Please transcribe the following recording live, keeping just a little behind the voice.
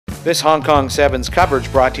This Hong Kong Sevens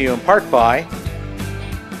coverage brought to you in part by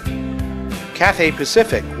Cathay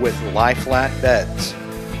Pacific with lie flat beds,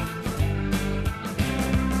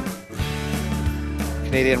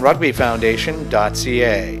 Canadian Rugby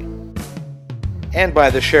Foundation.ca, and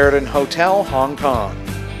by the Sheraton Hotel, Hong Kong.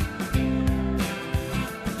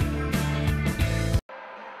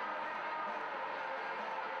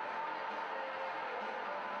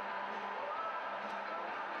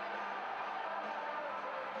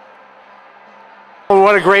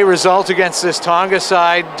 What a great result against this Tonga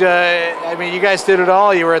side. I mean, you guys did it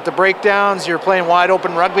all. You were at the breakdowns, you were playing wide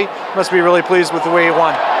open rugby. Must be really pleased with the way you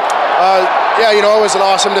won. Yeah, you know, it was an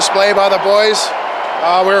awesome display by the boys.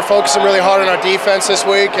 We were focusing really hard on our defense this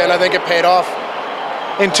week, and I think it paid off.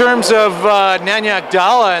 In terms of Nanyak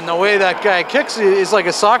Dalla and the way that guy kicks, he's like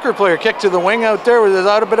a soccer player. Kick to the wing out there. Was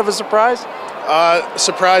that a bit of a surprise?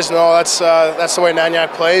 Surprise, no. That's the way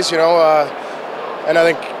Nanyak plays, you know. And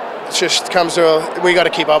I think it just comes to we got to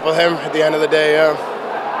keep up with him at the end of the day. Yeah.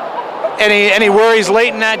 Any worries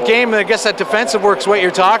late in that game? I guess that defensive work's what you're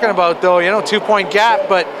talking about, though. You know, 2-point gap,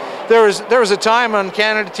 but there was a time on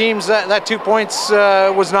Canada teams that 2 points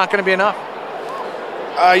was not going to be enough.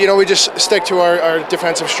 You know, we just stick to our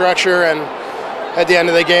defensive structure, and at the end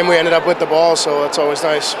of the game, we ended up with the ball, so it's always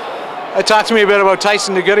nice. Talk to me a bit about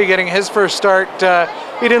Tyson DeGoody getting his first start.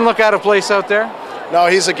 He didn't look out of place out there. No,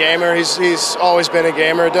 he's a gamer. He's always been a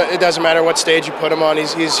gamer. It doesn't matter what stage you put him on.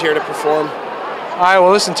 He's here to perform. All right,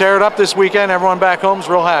 well, listen, tear it up this weekend. Everyone back home's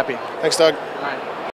real happy. Thanks, Doug.